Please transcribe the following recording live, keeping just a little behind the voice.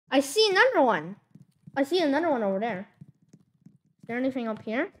I see another one. I see another one over there. Is there anything up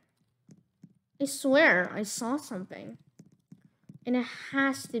here? I swear I saw something. And it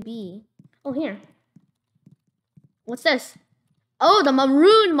has to be. Oh, here. What's this? Oh, the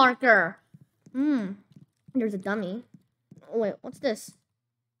maroon marker. There's a dummy. Oh, wait, what's this?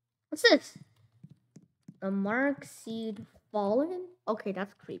 What's this? A mark seed fallen? Okay,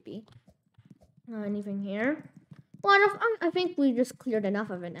 that's creepy. Anything here? Well, I think we just cleared enough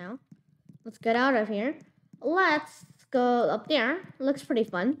of it now. Let's get out of here. Let's go up there. Looks pretty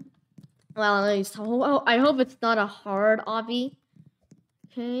fun. Well, at least I hope it's not a hard obby.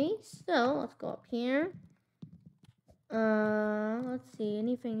 Okay, so let's go up here. Let's see,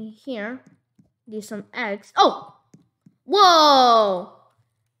 anything here? Do some eggs. Oh! Whoa!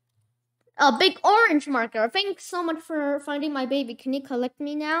 A big orange marker. Thanks so much for finding my baby. Can you collect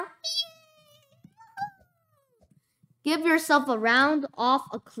me now? Give yourself a round off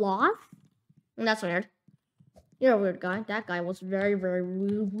a cloth? That's weird. You're a weird guy. That guy was very, very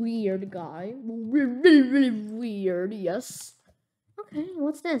weird guy. Really, really weird, yes. Okay,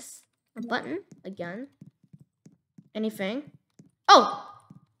 what's this? A button? Again? Anything? Oh!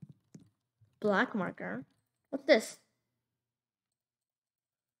 Black marker. What's this?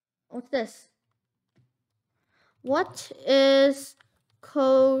 What's this? What is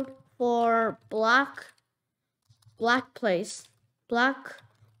code for black place? Black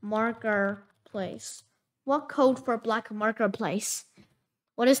marker place. What code for black marker place?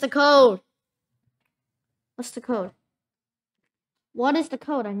 What is the code? What's the code? What is the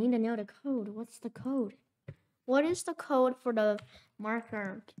code? I need to know the code. What's the code? What is the code for the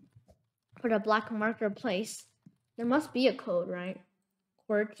marker? For the black marker place? There must be a code, right?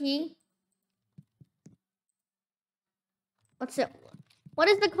 QWERTY? What's it? What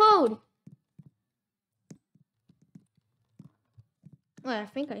is the code? Oh, I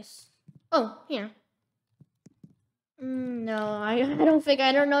think oh, here. No, I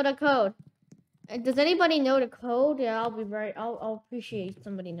don't know the code. Does anybody know the code? Yeah, I'll appreciate if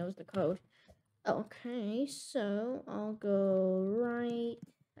somebody knows the code. Okay, so I'll go right.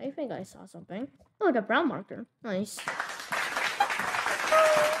 I think I saw something. Oh, the brown marker. Nice.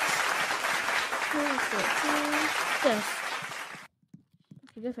 This.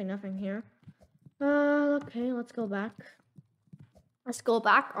 Okay, definitely nothing here. Okay, let's go back. Let's go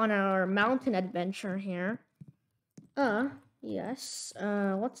back on our mountain adventure here. Yes.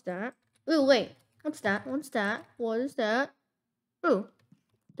 What's that? Ooh, wait. What's that? What's that? What is that? Ooh,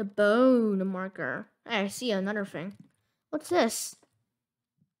 the bone marker. Hey, I see another thing. What's this?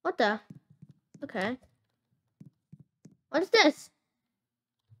 What the? Okay. What is this?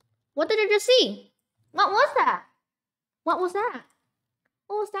 What did I just see? What was that? What was that?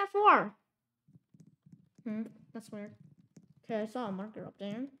 What was that for? That's weird. Okay, I saw a marker up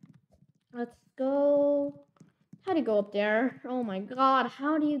there. Let's go. How do you go up there? Oh my god,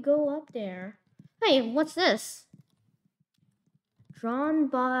 how do you go up there? Hey, what's this? Drawn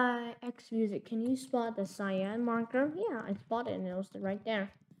by X Music. Can you spot the cyan marker? Yeah, I spotted it and it was right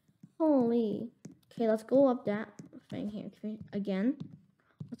there. Holy. Okay, let's go up that thing here. Again.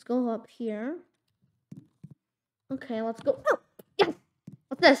 Let's go up here. Okay, let's go. Oh, yes!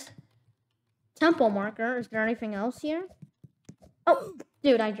 What's this? Temple marker. Is there anything else here? Oh,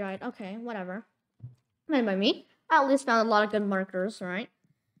 dude, I died. Okay, whatever. Made by me. I at least found a lot of good markers, right?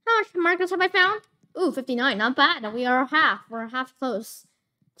 How much markers have I found? Ooh, 59. Not bad. We are half. We're half close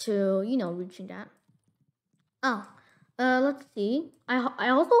to, reaching that. Oh, let's see. I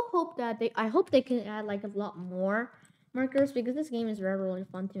also hope that I hope they can add like a lot more markers because this game is very, really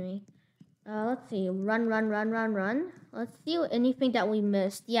fun to me. Let's see. Run. Let's see anything that we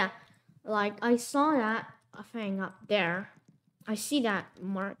missed. Yeah, like I saw that thing up there. I see that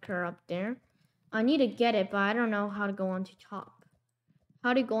marker up there. I need to get it, but I don't know how to go on to top.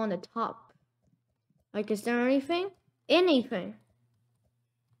 How to go on the top? Like, is there anything? Anything?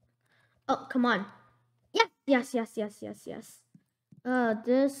 Oh, come on. Yes.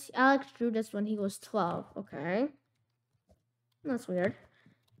 This Alex drew this when he was 12. Okay. That's weird.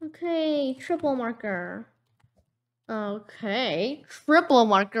 Okay, triple marker. Okay, triple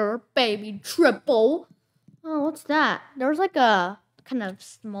marker, baby, triple. Oh, what's that? There's like a kind of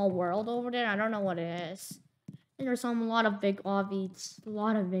small world over there. I don't know what it is. And there's a lot of big obbies.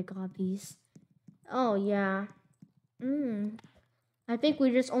 Oh, yeah. I think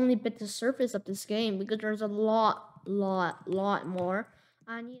we just only bit the surface of this game because there's a lot more.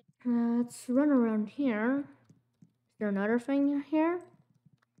 Let's run around here. Is there another thing here?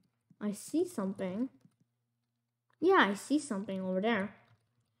 I see something. Yeah, I see something over there.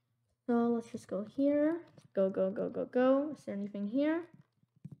 So let's just go here. Go. Is there anything here?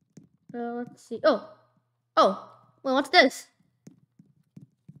 Let's see. Oh. Oh. Well, what's this?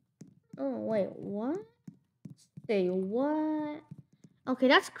 Oh, wait. What? Say what? Okay,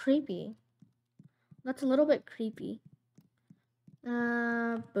 that's creepy. That's a little bit creepy.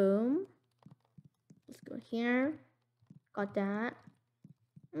 Boom. Let's go here. Got that.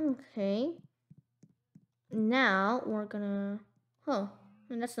 Okay. Now we're gonna. Oh,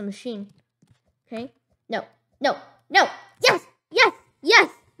 and that's the machine. Okay. No. No. No. Yes. Yes. Yes.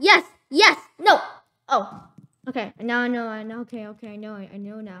 Yes. Yes. No. Oh. Okay. Now I know. I know. Okay. Okay. I know. I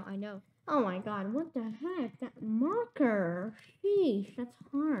know now. I know. Oh my God. What the heck? That marker. Sheesh. That's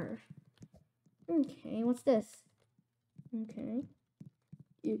harsh. Okay. What's this? Okay.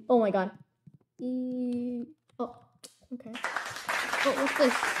 Oh my God. Oh. Okay. Oh, what's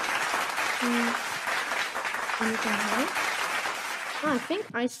this? Anything else? Oh, I think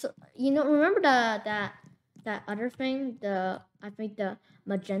I saw. Remember that other thing? I think the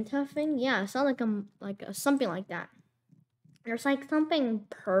magenta thing. Yeah, it sounds like something like that. There's like something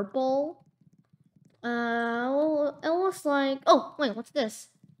purple. It was like. Oh wait, what's this?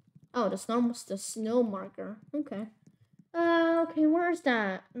 Oh, the snow marker. Okay. Okay, where is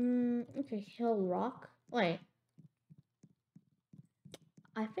that? Okay, Hill Rock. Wait.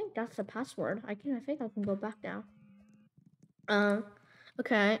 I think that's the password. I think I can go back now.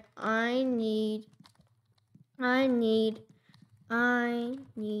 Okay. I need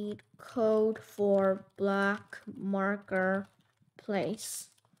code for black marker place.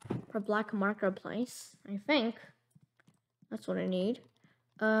 For black marker place. I think that's what I need.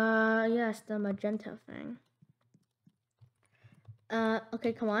 Yes, the magenta thing.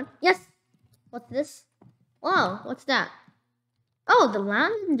 Okay, come on. Yes. What's this? Wow, what's that? Oh, the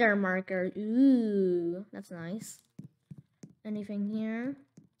lavender marker. Ooh, that's nice. Anything here?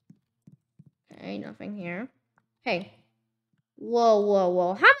 Okay, nothing here. Hey. Whoa, whoa,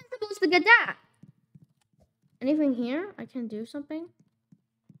 whoa. How am I supposed to get that? Anything here? I can do something?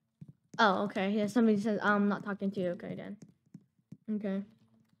 Oh, okay. Yeah, somebody says I'm not talking to you. Okay, then. Okay.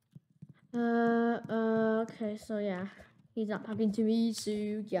 Okay, so yeah. He's not talking to me, so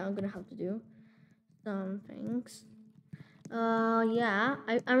yeah, I'm gonna have to do some things. Yeah.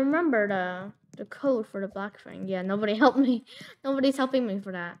 I remember the code for the black thing. Yeah, nobody helped me. Nobody's helping me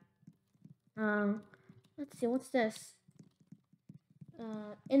for that. Let's see, what's this?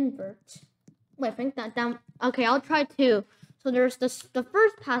 Invert. Wait, I think that down. Okay, I'll try two. So there's this. The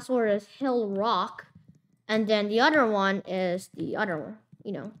first password is Hill Rock, and then the other one is the other one.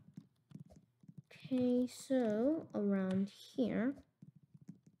 Okay, so around here.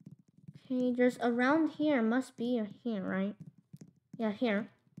 Okay, there's around here. Must be here, right? Yeah,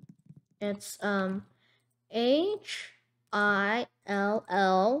 here. It's HILLROCK.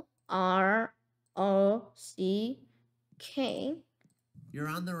 You're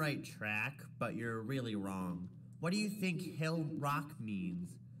on the right track, but you're really wrong. What do you think Hill Rock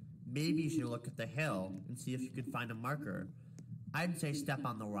means? Maybe you should look at the hill and see if you could find a marker. I'd say step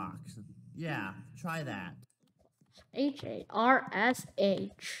on the rocks. Yeah, try that. HARSH.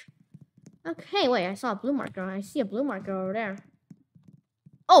 Okay, wait, I saw a blue marker. I see a blue marker over there.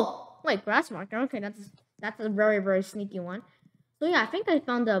 Oh, wait, grass marker. Okay, that's a very, very sneaky one. So yeah, I think I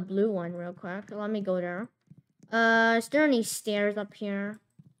found the blue one real quick. Let me go there. Is there any stairs up here?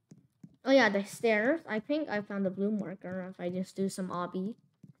 Oh yeah, the stairs. I think I found the blue marker if I just do some obby.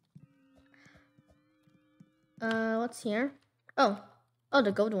 What's here? Oh,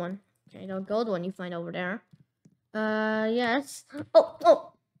 the gold one. Okay, the gold one you find over there. Yes.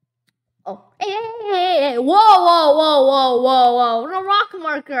 Oh. Hey. Whoa. The rock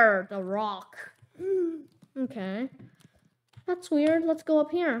marker. The rock. Okay. That's weird. Let's go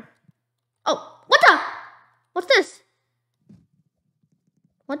up here. Oh, what the? What's this?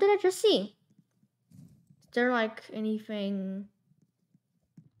 What did I just see? Is there like anything?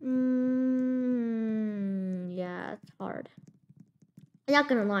 Yeah, it's hard. I'm not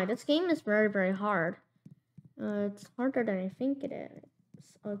gonna lie, this game is very, very hard. It's harder than I think it is.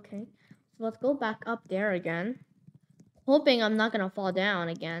 Okay, so let's go back up there again. Hoping I'm not gonna fall down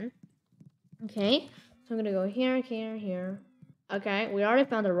again. Okay, so I'm gonna go here. Okay, we already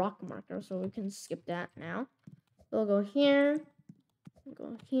found a rock marker, so we can skip that now. We'll go here.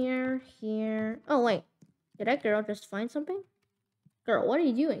 Go here. Oh, wait. Did that girl just find something? Girl, what are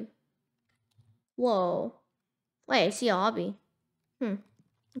you doing? Whoa. Wait, I see a hobby.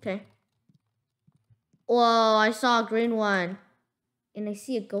 Okay. Whoa, I saw a green one. And I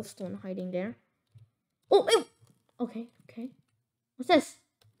see a ghost one hiding there. Oh, ew. Okay. What's this?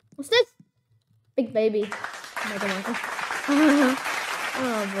 Big baby.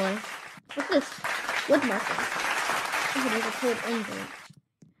 Oh boy. What's this? Wood marker. Okay, there's a code invert.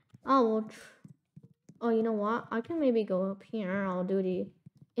 Oh, oh, you know what? I can maybe go up here. I'll do the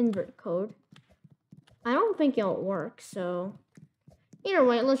invert code. I don't think it'll work, so either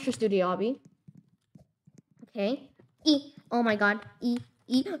way, let's just do the obby. Okay. E. Oh my god. E.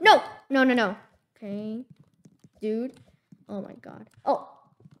 E. No! No, no, no. Okay. Dude. Oh my god. Oh.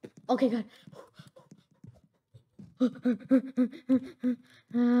 Okay, good.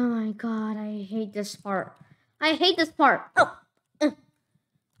 Oh my god, I hate this part. I hate this part. Oh.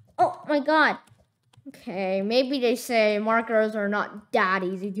 Oh my god. Okay, maybe they say markers are not that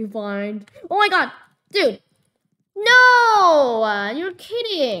easy to find. Oh my god. Dude. No! You're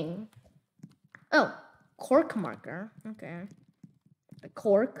kidding. Oh. Cork marker. Okay. The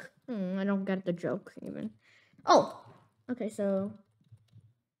cork. I don't get the joke even. Oh. Okay, so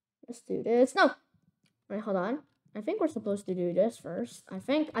let's do this. No. Wait, hold on. I think we're supposed to do this first.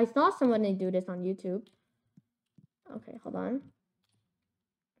 I saw someone do this on YouTube. Okay, hold on.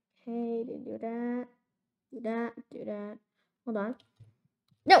 Okay, do that. Do that. Do that. Hold on.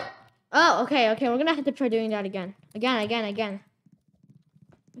 No. Oh, okay, okay. We're gonna have to try doing that again. Again.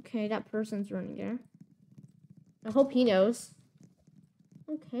 Okay, that person's running there. I hope he knows.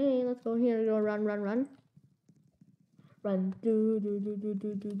 Okay, let's go here. Go run. Run. Do.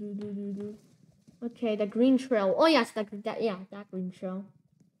 Okay, the green trail. Oh yes, that green trail.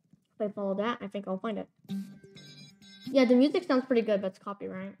 If I follow that, I think I'll find it. Yeah, the music sounds pretty good, but it's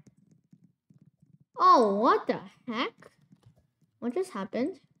copyright. Oh, what the heck? What just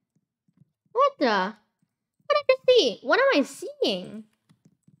happened? What did I just see? What am I seeing?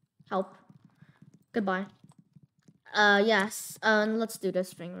 Help. Goodbye. Yes. Let's do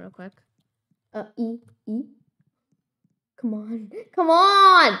this thing real quick. E. Come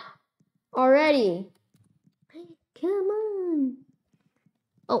on! Already. Come on.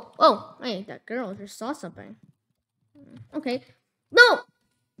 Oh, hey, that girl just saw something. Okay. No!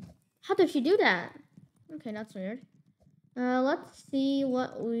 How did she do that? Okay, that's weird. Let's see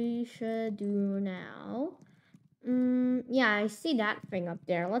what we should do now. Yeah, I see that thing up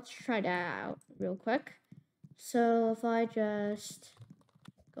there. Let's try that out real quick. So if I just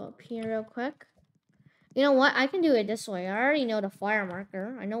go up here real quick. You know what? I can do it this way. I already know the fire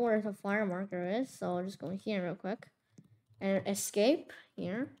marker. I know where the fire marker is. So I'll just go here real quick. And escape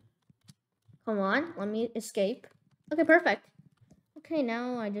here. Come on. Let me escape. Okay, perfect. Okay,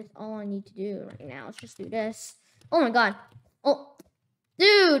 now all I need to do right now is just do this. Oh my god. Oh.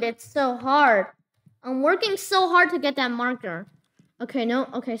 Dude, it's so hard. I'm working so hard to get that marker. Okay, no.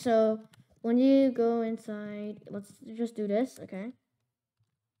 Okay, so when you go inside, let's just do this, okay?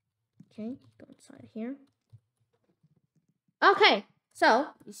 Okay, go inside here. Okay, so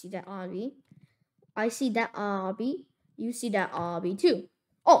you see that obby. I see that obby. You see that obby too.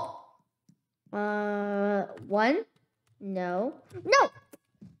 Oh, one. No.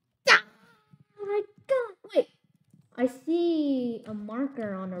 Ah, oh my god! Wait, I see a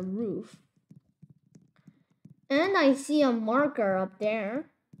marker on a roof, and I see a marker up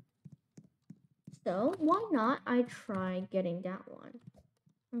there. So why not? I try getting that one.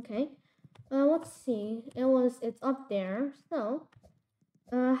 Okay. Let's see. It's up there. So,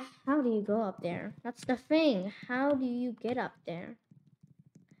 how do you go up there? That's the thing. How do you get up there?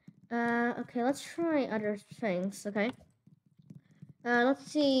 Okay, let's try other things, okay? Let's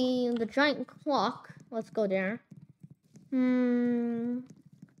see the giant clock. Let's go there.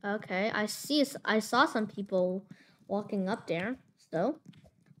 Okay, I saw some people walking up there, so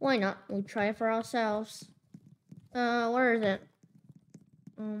why not? We try it for ourselves. Where is it?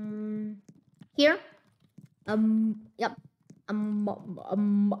 Here? Yep.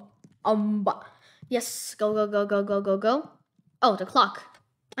 Yes, go. Oh, the clock.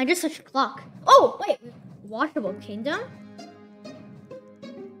 I just touched the clock. Oh, wait. Washable Kingdom?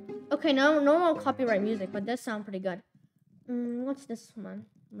 Okay, no more copyright music, but this sounds pretty good. What's this one?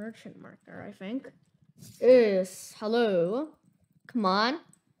 Merchant marker, I think. Yes, hello. Come on.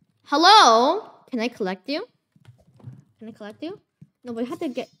 Hello? Can I collect you? No, we have to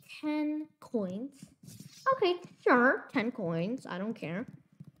get 10 coins. Okay, sure. 10 coins. I don't care.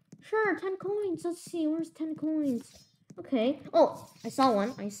 Sure, 10 coins. Let's see. Where's 10 coins? Okay. Oh, I saw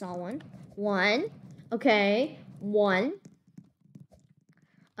one. One. Okay. One.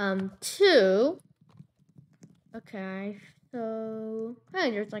 2. Okay. So, hey,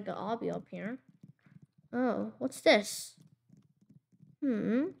 there's like an obby up here. Oh, what's this?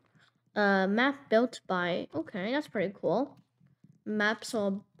 Map built by... Okay, that's pretty cool. Maps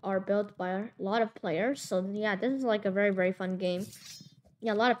are built by a lot of players. So, yeah, this is like a very, very fun game.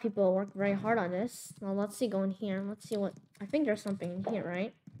 Yeah, a lot of people work very hard on this. Well, let's see, go in here. Let's see what... I think there's something in here,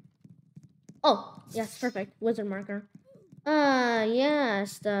 right? Oh, yes, perfect. Wizard marker.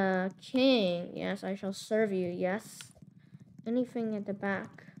 Yes, the king. Yes, I shall serve you. Yes. Anything at the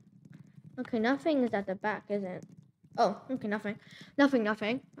back? Okay, nothing is at the back, is it? Oh, okay, nothing. Nothing.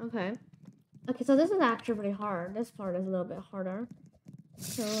 Okay. Okay, so this is actually pretty hard. This part is a little bit harder.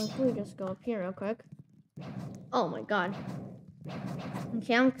 So if we just go up here real quick. Oh my god.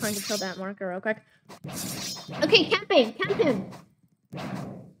 Okay, I'm trying to kill that marker real quick. Okay, camping! Camp him!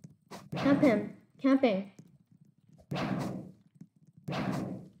 Camp him. Camping.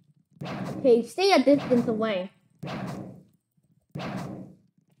 Okay, stay a distance away.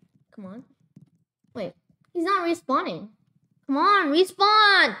 Come on. Wait, he's not respawning. Come on,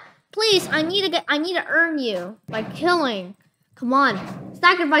 respawn! Please, I need to earn you by killing. Come on,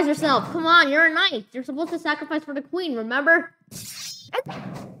 sacrifice yourself. Come on, you're a knight. You're supposed to sacrifice for the queen, remember?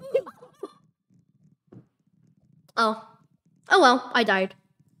 Oh. Oh well, I died.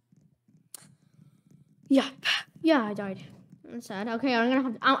 Yeah, I died. That's sad. Okay,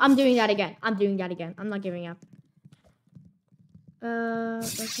 I'm doing that again. I'm doing that again. I'm not giving up.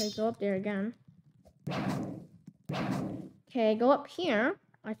 Okay, go up there again. Okay, go up here.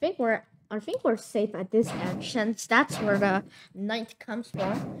 I think we're safe at this edge, since that's where the knight comes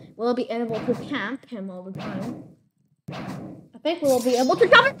from. We'll be able to camp him all the time. I think we'll be able to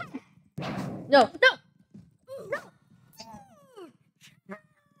jump him. No.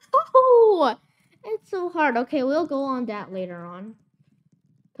 Oh, it's so hard. Okay, we'll go on that later on,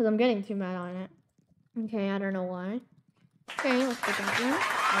 because I'm getting too mad on it. Okay, I don't know why. Okay, let's go down here.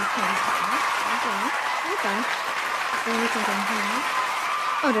 Okay.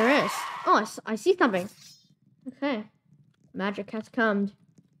 Oh, there is. Oh, I see something. Okay. Magic has come.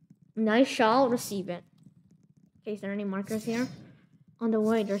 And I shall receive it. Okay, is there any markers here? On the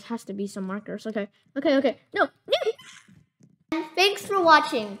way, there has to be some markers. Okay. No. And thanks for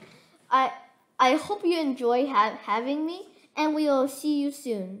watching. I hope you enjoy having me, and we will see you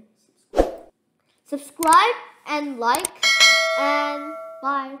soon. Subscribe and like, and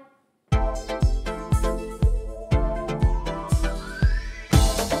bye.